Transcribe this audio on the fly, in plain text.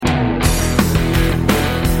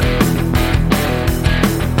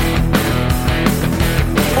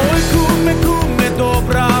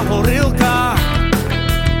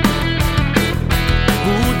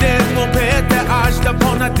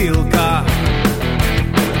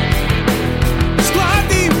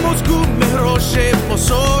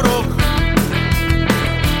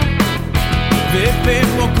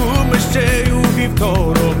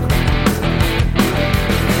вівторок.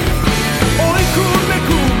 Ой, куме,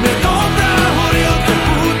 куме, добра горілка,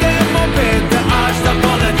 будемо пити аж до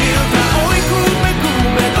понеділка. Ой, куме,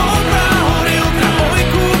 куме, добра горілка, ой,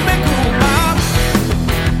 куме, кума.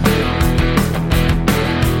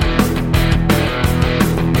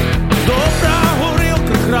 Добра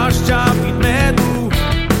горілка краща від меду.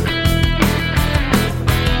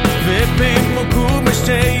 Випиймо, куме,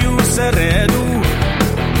 ще й у середу.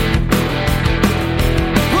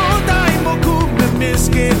 Подаймо, куме,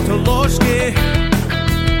 миски то ложки.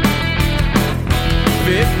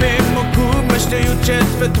 Випиймо, куме, ще й у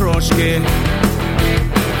четверть трошки.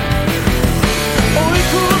 Ой,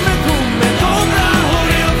 куме, куме, добра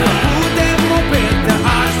горілка, будемо пити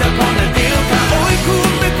аж до понеділка. Ой,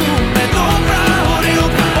 куме, куме, добра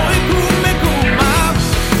горілка, ой, куме, кума.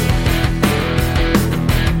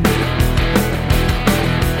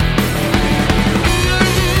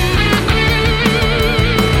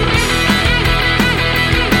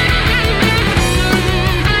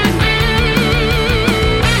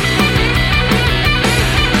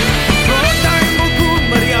 Продаймо,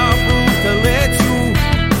 куме, рябу телецю.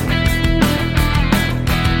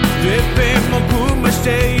 Випиймо, куме,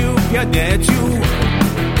 ще й у п'ятницю.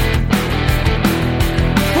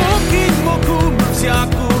 Покиньмо, куме,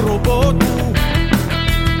 всяку роботу.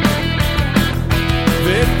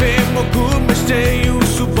 Випиймо, куме, ще й у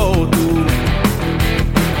суботу.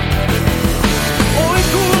 Ой,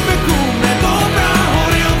 куме, куме, добра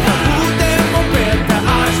горілка, будемо пити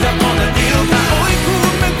аж до понеділка. Ой,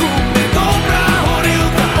 куме, куме, добра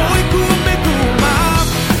горілка, ой, куме, кума.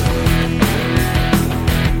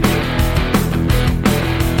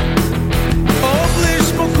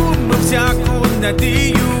 Облишмо, куме, всяку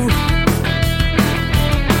надію.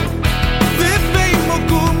 Випиймо,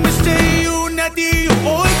 куме, ще й у надію.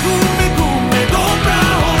 Ой, куме, куме, добра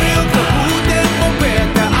горілка, будемо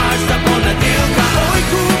пити аж до понеділка. Ой,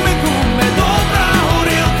 куме, куме, добра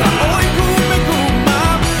горілка, ой, куме, кума.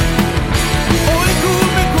 Ой,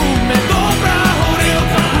 куме, куме, добра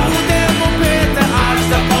горілка, будемо пити аж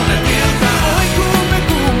до понеділка. Ой, куме,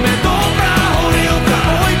 куме, добра горілка,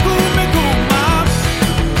 ой, куме, кума.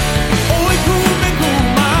 Ой, куме,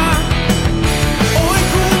 кума. Ой,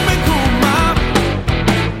 куме, кума.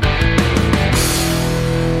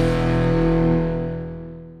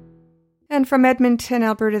 And from Edmonton,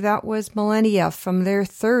 Alberta, that was Millennia from their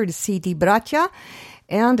third CD, Bracia,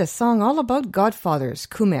 and a song all about Godfathers,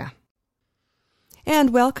 Kume.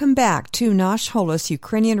 And welcome back to Nash Holos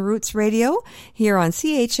Ukrainian Roots Radio here on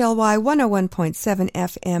CHLY 101.7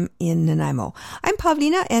 FM in Nanaimo. I'm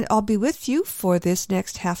Pavlina, and I'll be with you for this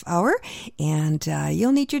next half hour, and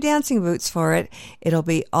you'll need your dancing boots for it. It'll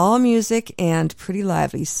be all music and pretty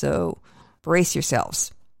lively, so brace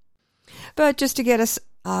yourselves. But just to get us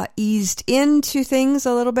eased into things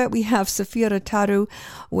a little bit, we have Sofia Rotaru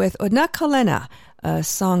with Odna Kalena, a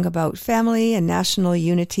song about family and national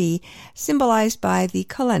unity, symbolized by the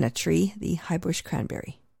Kalena tree, the high bush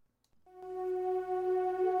cranberry.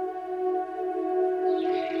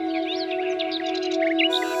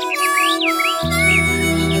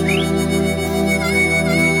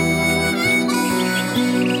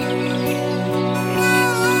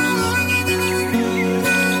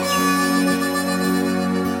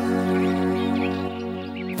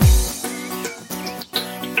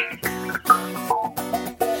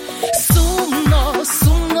 Сумно,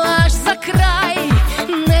 сумно аж за край,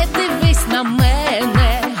 не дивись на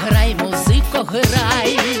мене.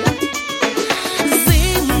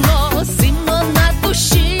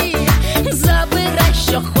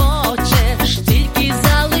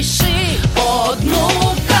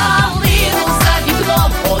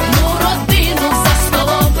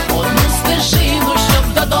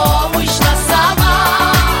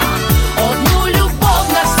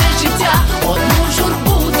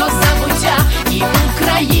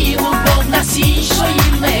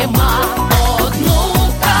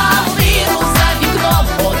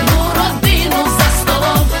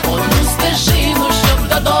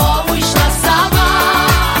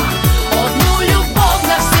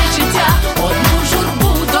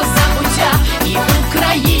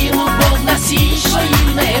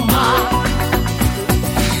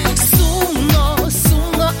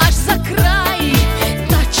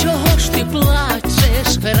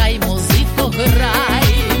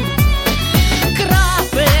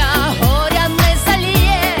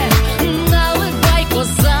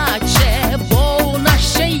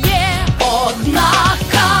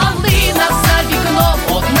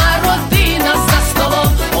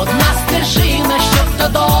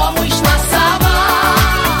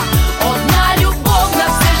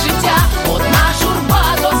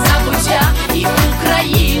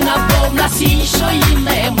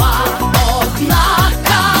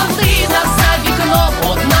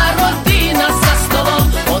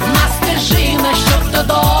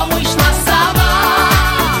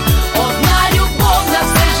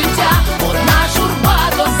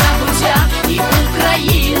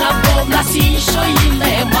 іншої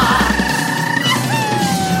нема.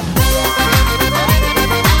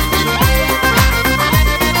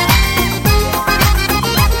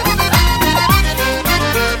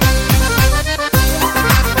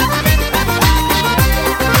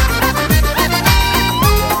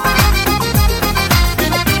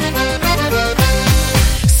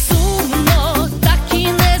 Сумно, так і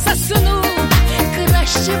не засну,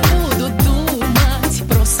 краще буду думать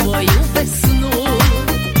про свою весну.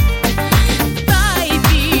 Та й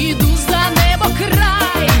піду за небо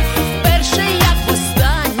край, вперше як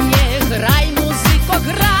востаннє, грай, музико,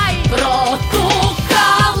 грай. Про ту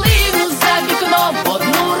калину за вікном,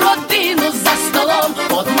 одну родину за столом,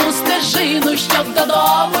 одну стежину, щоб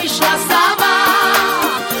додому йшла сама.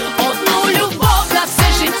 Одну любов на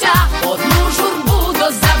все життя, одну журбу до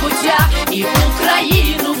забуття, і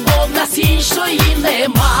Україну, бо в нас іншої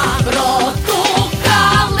нема. Про ту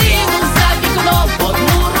калину за вікном,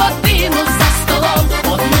 одну родину за столом,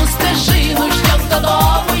 одну стежину, щоб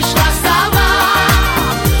додому йшла сама.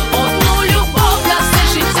 Одну любов на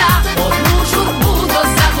все життя, одну журбу до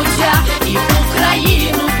забуття, і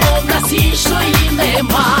Україну, бо в нас іншої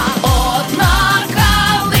нема. Одна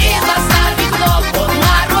калина за вікном,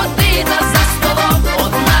 одна родина за столом,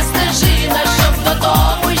 одна стежина, щоб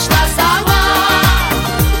додому йшла сама.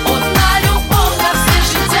 Одна любов на все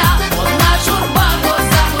життя,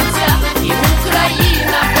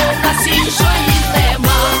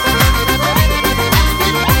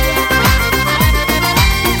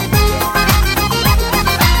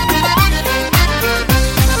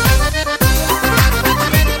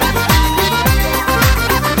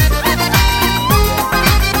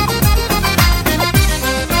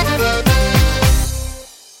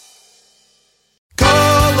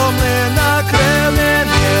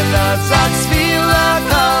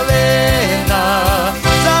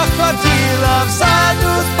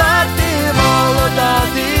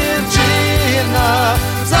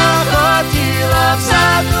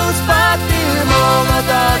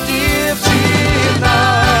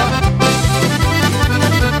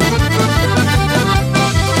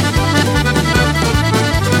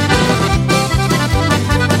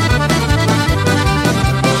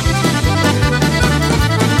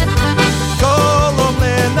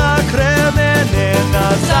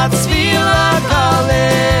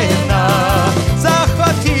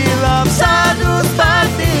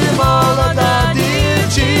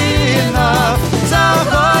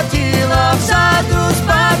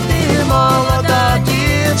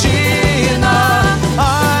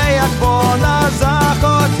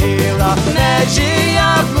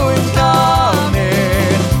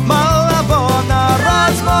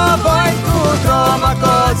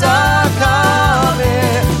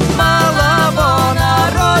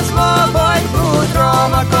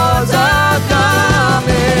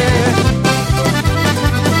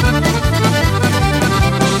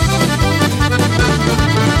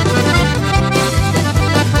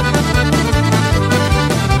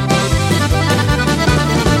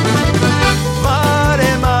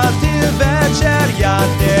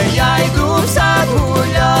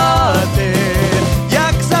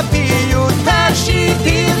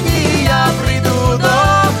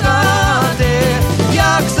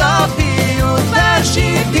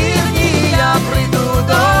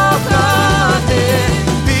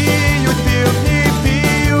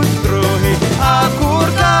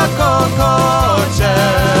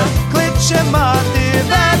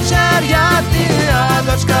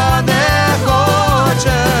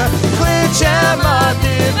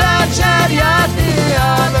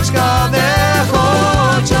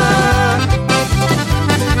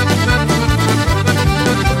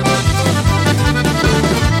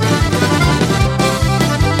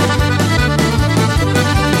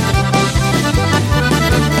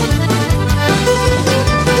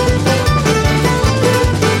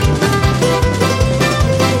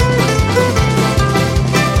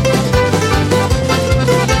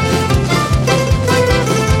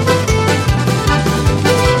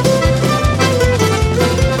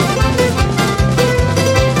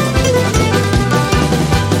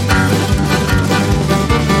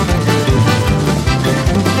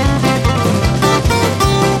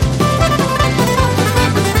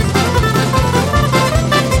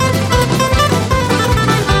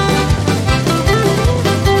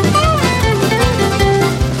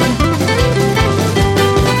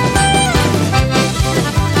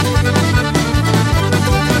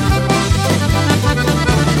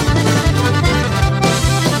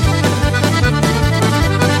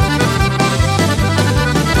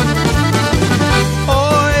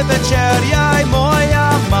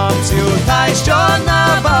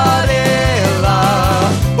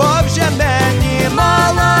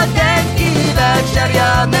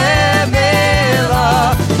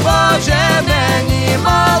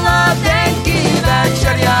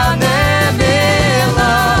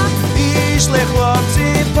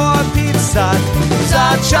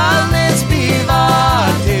 почали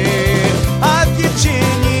співати, а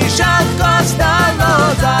дівчині жалко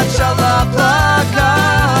стало, зачала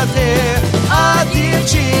плакати, а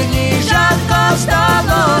дівчині жалко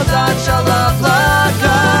стало, зачала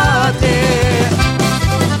плакати.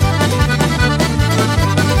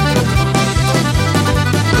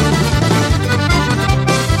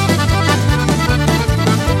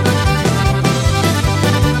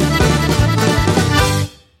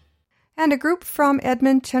 And a group from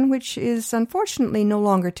Edmonton, which is unfortunately no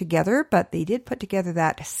longer together, but they did put together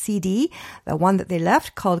that CD, the one that they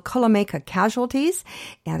left, called Kulameka Casualties.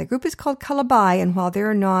 And the group is called Kalabai, and while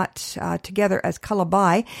they're not together as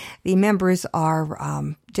Kalabai, the members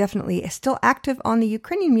are definitely still active on the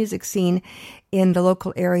Ukrainian music scene in the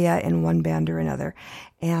local area in one band or another.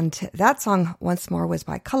 And that song, once more, was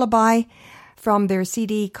by Kalabai from their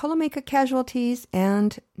CD, Kulameka Casualties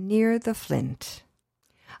and Near the Flint.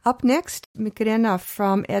 Up next, Mikrena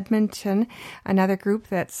from Edmonton, another group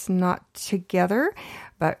that's not together,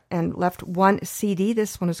 and left one CD.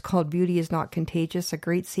 This one is called Beauty is Not Contagious, a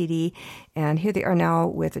great CD. And here they are now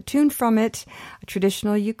with a tune from it, a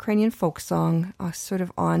traditional Ukrainian folk song, sort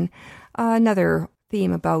of on another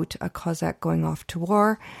theme about a Cossack going off to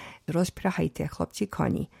war. Rozpirahajte, chlopci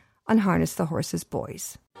koni, unharness the horses,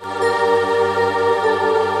 boys.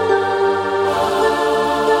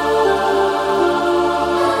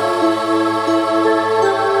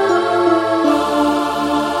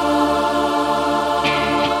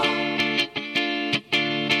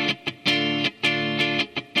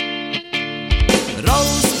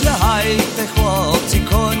 Розпрягайте, хлопці,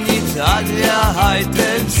 коні, та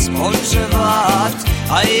лягайте спочивать,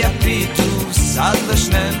 а я піду в сад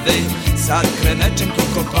вишневий, сад криниченьку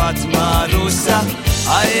копать, Маруся,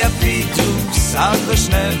 а я піду в сад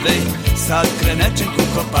вишневий, сад криниченьку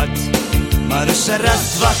копать. Маруся,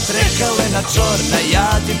 раз, два, три, калина чорна, я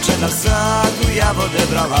дівчина в саду, я води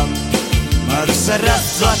брала. Маруся,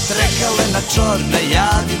 раз, два, три, калина чорна, я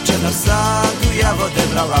дівчина в саду, я води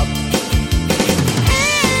брала.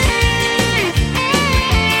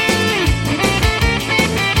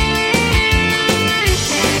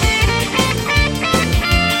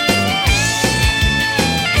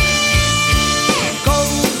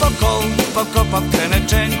 Покопав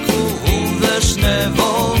криниченьку у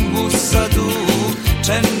вишневому саду,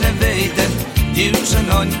 чи не вийде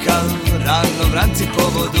дівчинонька рано вранці по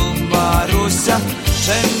воду, Маруся,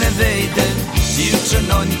 чи не вийде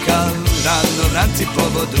дівчинонька рано вранці по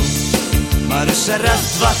воду. Маруся,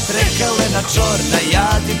 раз, два, три, калина чорна, я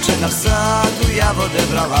дівчина в саду, я води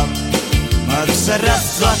брала. Маруся,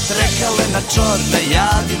 раз, два, три, калина чорна, я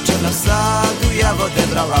дівчина в саду, я води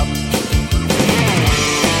брала.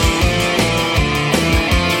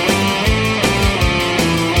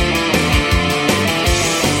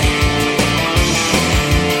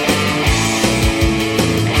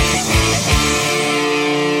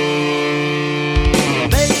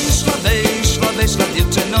 Вийшла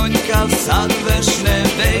дівчинонька в сад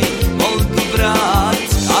вишневий, молоду брат,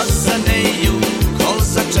 а за нею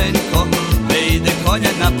козаченько, вийде коня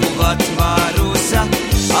напувать, Маруся,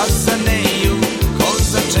 а за нею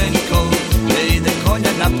козаченько, вийде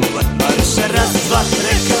коня напувать. Маруся, раз, два,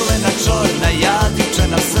 три, калина чорна, я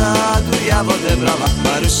дівчина в саду, я води брала.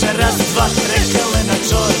 Маруся, раз, два, три, калина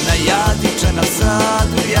чорна, я дівчина в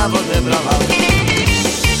саду, я води брала.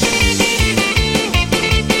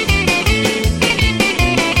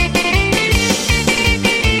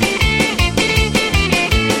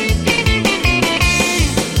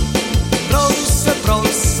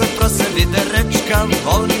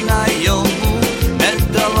 Вона йому не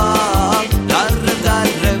дала,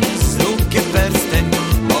 даре, з руки перстень,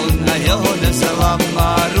 вона його не взяла,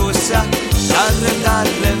 Маруся,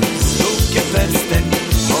 даре, з руки перстень,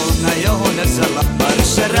 вона його не взяла.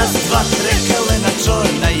 Маруся, раз, два, три, калина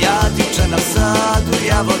чорна, я дівчина в саду,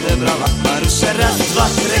 я води брала. Маруся, раз, два,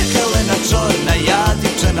 три, калина чорна, я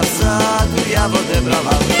дівчина в саду, я води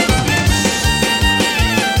брала.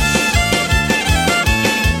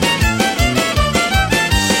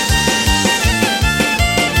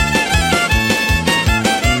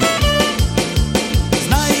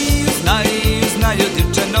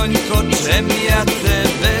 Чим я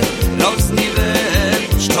тебе розніве,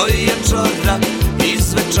 що я вчора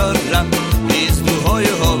із вечора із другою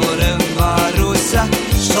говорив, Маруся,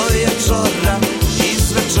 що я вчора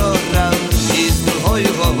із вечора із другою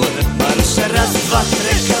говорив. Маруся, раз, два,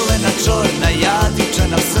 три, калина чорна, я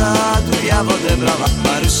дівчина в саду, я води брала.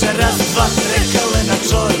 Маруся, раз, два, три, калина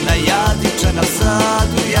чорна, я дівчина в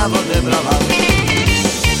саду, я води брала.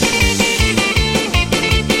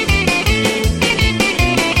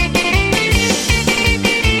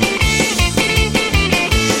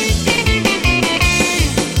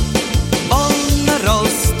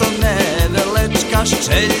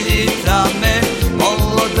 Veljica me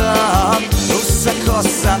molodá, rusa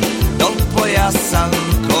kosa do pojasa,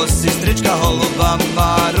 kosi strička holuba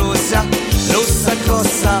Marusia. Rusa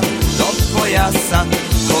kosa do pojasa,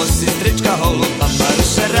 kosi strička holuba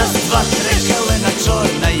Maruša. Raz, dva, tre, kelena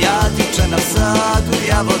čorna, ja divčana v sadu,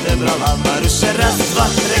 ja vode brala Maruša. Raz, dva,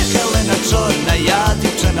 tre, kelena čorna, ja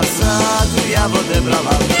divčana v sadu, ja vode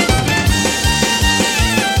brala.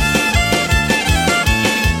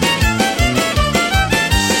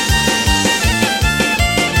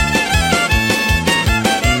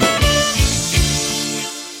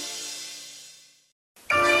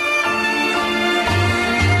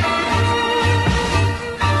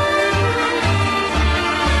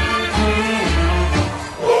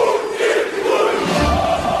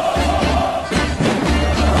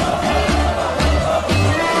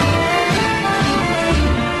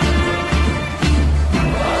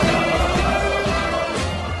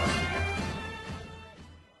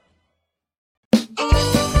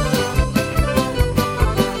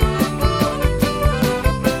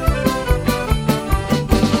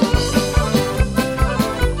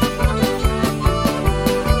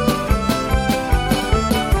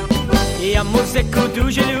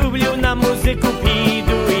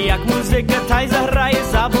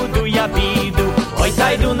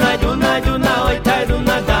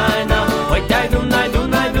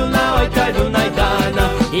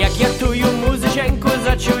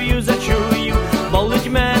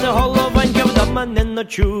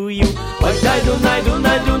 Чую, ой тай Дунай,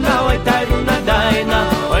 Дунай, Дунай, ой тай Дунай, дайна,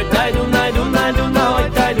 ой тай Дунай, Дунай, Дунай, ой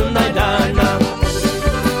тай Дунай, дайна.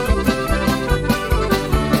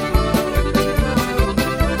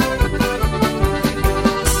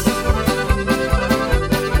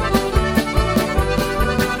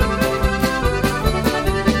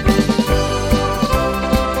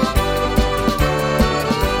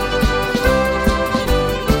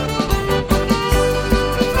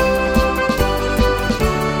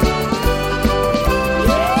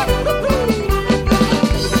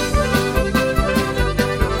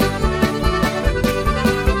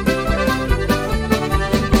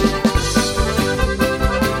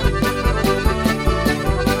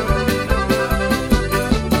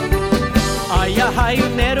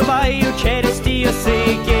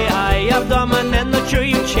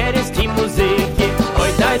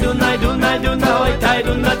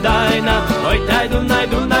 Ой тай Дунай,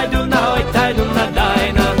 Дунай, Дунай, ой тай Дунай,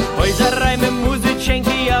 дайна. Ой зарайме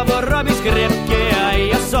музиченьки, я воробі скрипки, а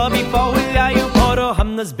я собі погуляю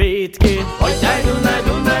порогам на збитки. Ой тай Дунай,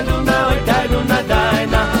 Дунай, Дунай, ой тай Дунай,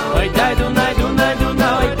 дайна. Ой тай Дунай, Дунай,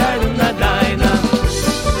 Дунай, ой тай Дунай, дайна.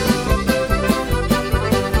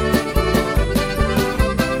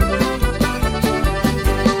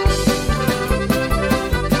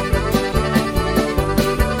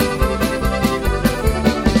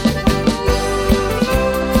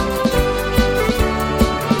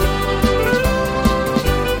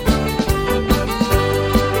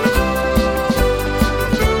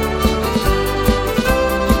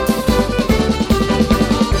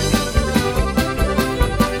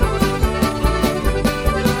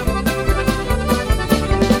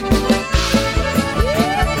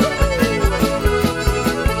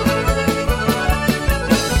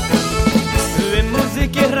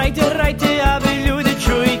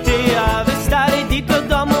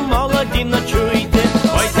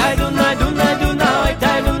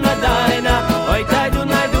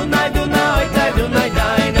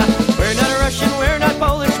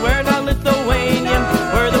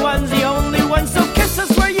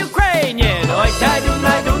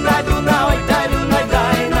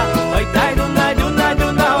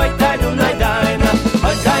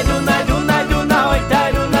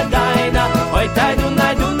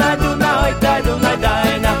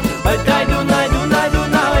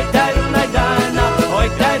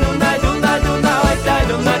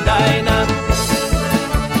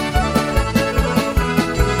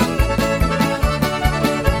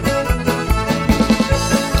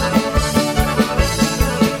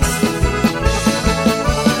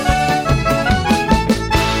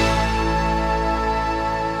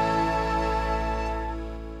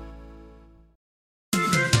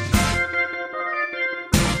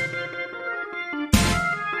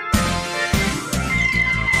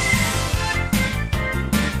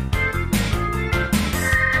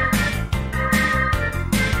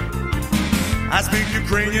 I speak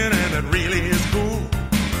Ukrainian and it really is cool.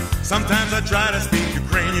 Sometimes I try to speak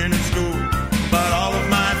Ukrainian in school, but all of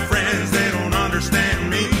my friends, they don't understand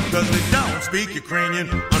me, cause they don't speak Ukrainian,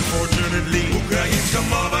 unfortunately. Українська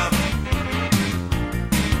мова,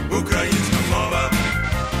 українська мова,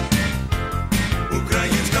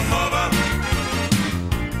 українська мова,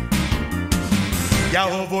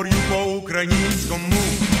 говорю по-украинскому.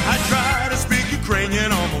 I try to speak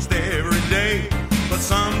Ukrainian almost every day, but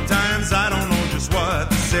sometimes I don't know just what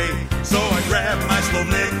to say. So I grab my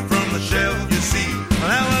Slovnik from the shelf, you see.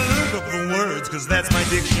 Now I look up the words, cause that's my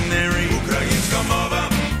dictionary. Ukrainska mova,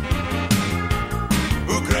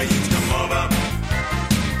 Ukrainska mova,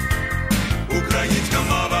 Ukrainska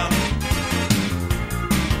mova.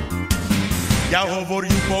 Я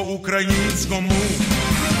говорю по-українському.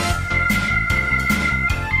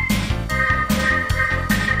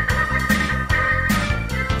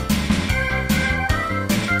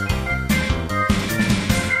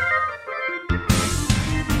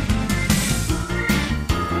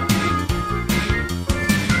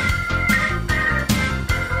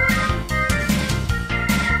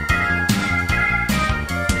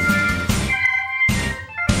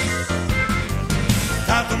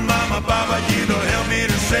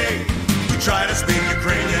 Try to speak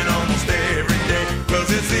Ukrainian almost every day, cause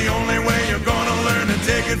it's the only way you're gonna learn to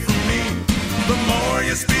take it from me. The more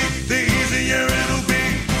you speak, the easier it'll be.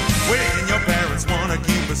 When your parents wanna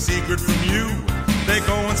keep a secret from you, they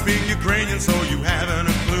go and speak Ukrainian so you haven't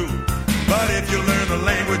a clue. But if you learn the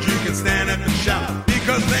language, you can stand up and shout,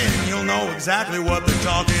 because then you'll know exactly what they're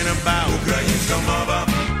talking about. Ukrainska mova,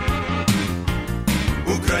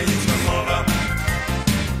 Ukrainska mova,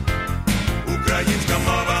 Ukrainska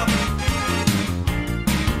mova.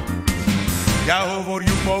 Я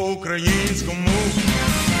говорю по-українському.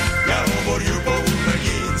 Я говорю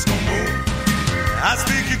по-українському. I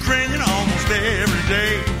speak Ukrainian almost every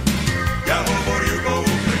day. Я говорю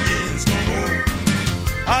по-українському.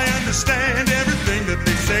 I understand everything that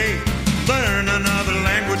they say. Learn another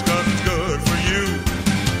language cause it's good for you.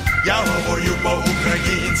 Я говорю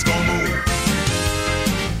по-українському.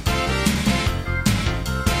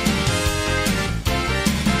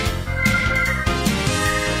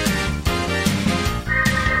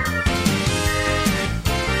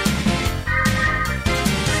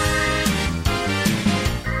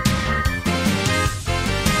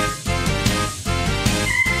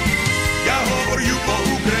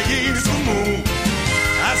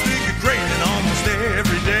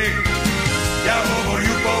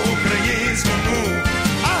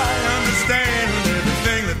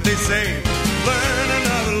 Learn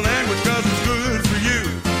another language cause it's good for you.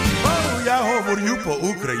 Oh, я говорю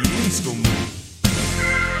по-українському.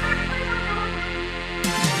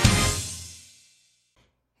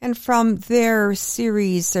 And from their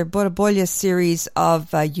series, their Borobolya series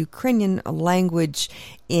of Ukrainian language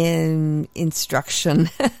in instruction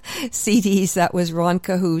CDs, that was Ron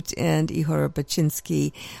Cahoot and Ihor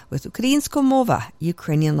Baczynski with Ukrainsko Mova,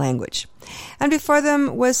 Ukrainian language. And before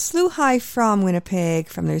them was Sluhai from Winnipeg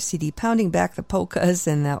from their CD Pounding Back the Polkas,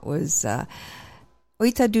 and that was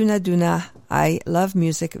Oita Duna Duna, I love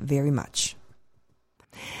music very much.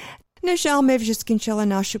 На жаль, ми вже скінчили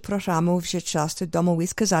нашу програму, вже час домові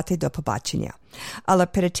сказати до побачення. Але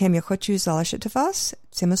перед тим я хочу залишити вас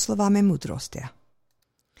цими словами мудрості.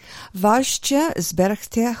 Важче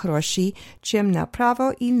зберегти гроші, чим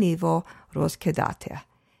направо і ліво розкидати.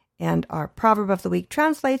 And our proverb of the week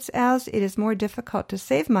translates as, it is more difficult to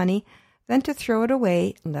save money than to throw it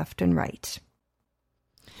away left and right.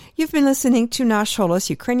 You've been listening to Nash Holos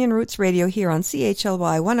Ukrainian Roots Radio here on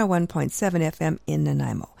CHLY 101.7 FM in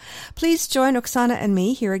Nanaimo. Please join Oksana and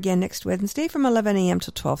me here again next Wednesday from 11 a.m.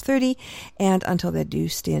 till 12:30. And until then, do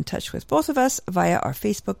stay in touch with both of us via our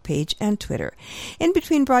Facebook page and Twitter. In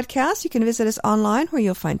between broadcasts, you can visit us online where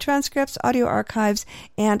you'll find transcripts, audio archives,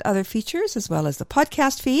 and other features, as well as the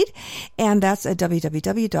podcast feed. And that's at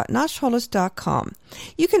www.nashholos.com.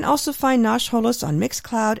 You can also find Nash Holos on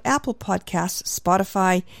Mixcloud, Apple Podcasts,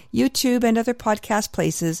 Spotify, YouTube, and other podcast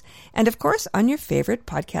places, and of course on your favorite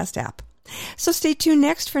podcast app. So stay tuned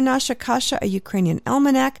next for Nasha Kasha, a Ukrainian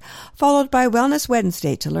almanac, followed by Wellness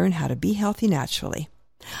Wednesday to learn how to be healthy naturally.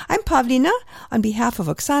 I'm Pavlina. On behalf of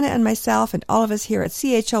Oksana and myself and all of us here at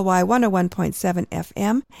CHLY 101.7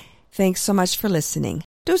 FM, thanks so much for listening.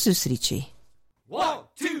 Do zустрічі. 1,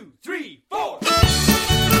 2, 3, 4.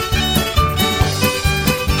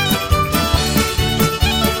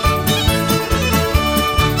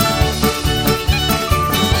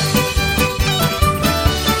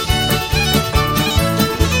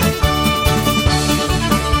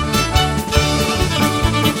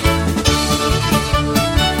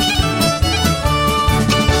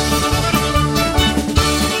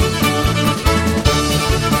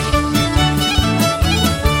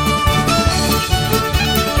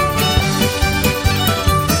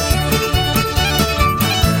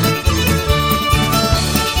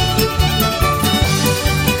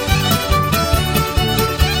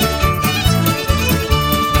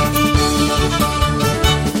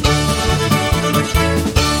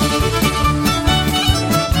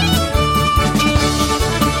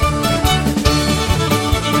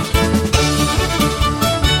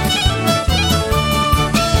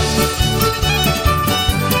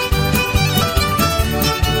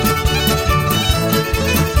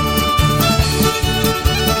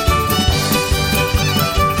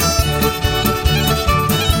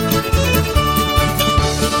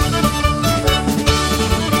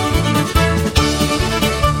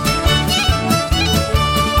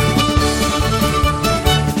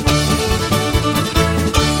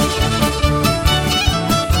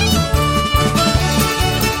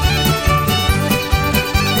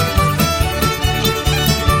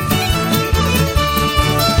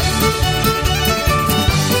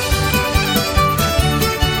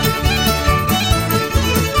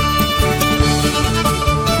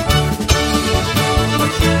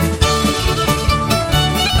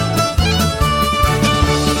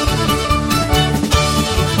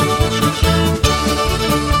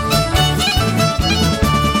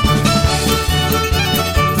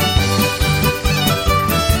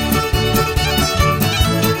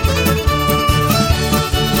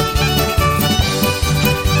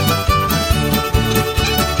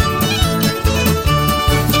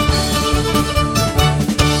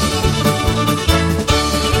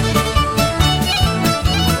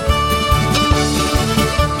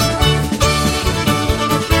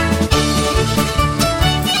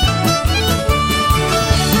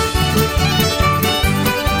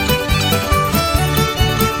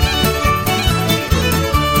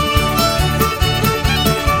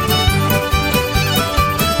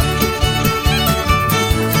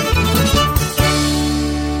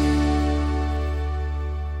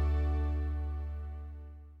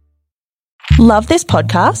 Love this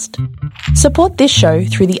podcast? Support this show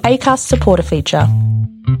through the Acast supporter feature.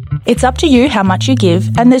 It's up to you how much you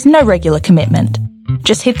give, and there's no regular commitment.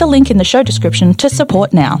 Just hit the link in the show description to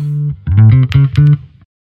support now.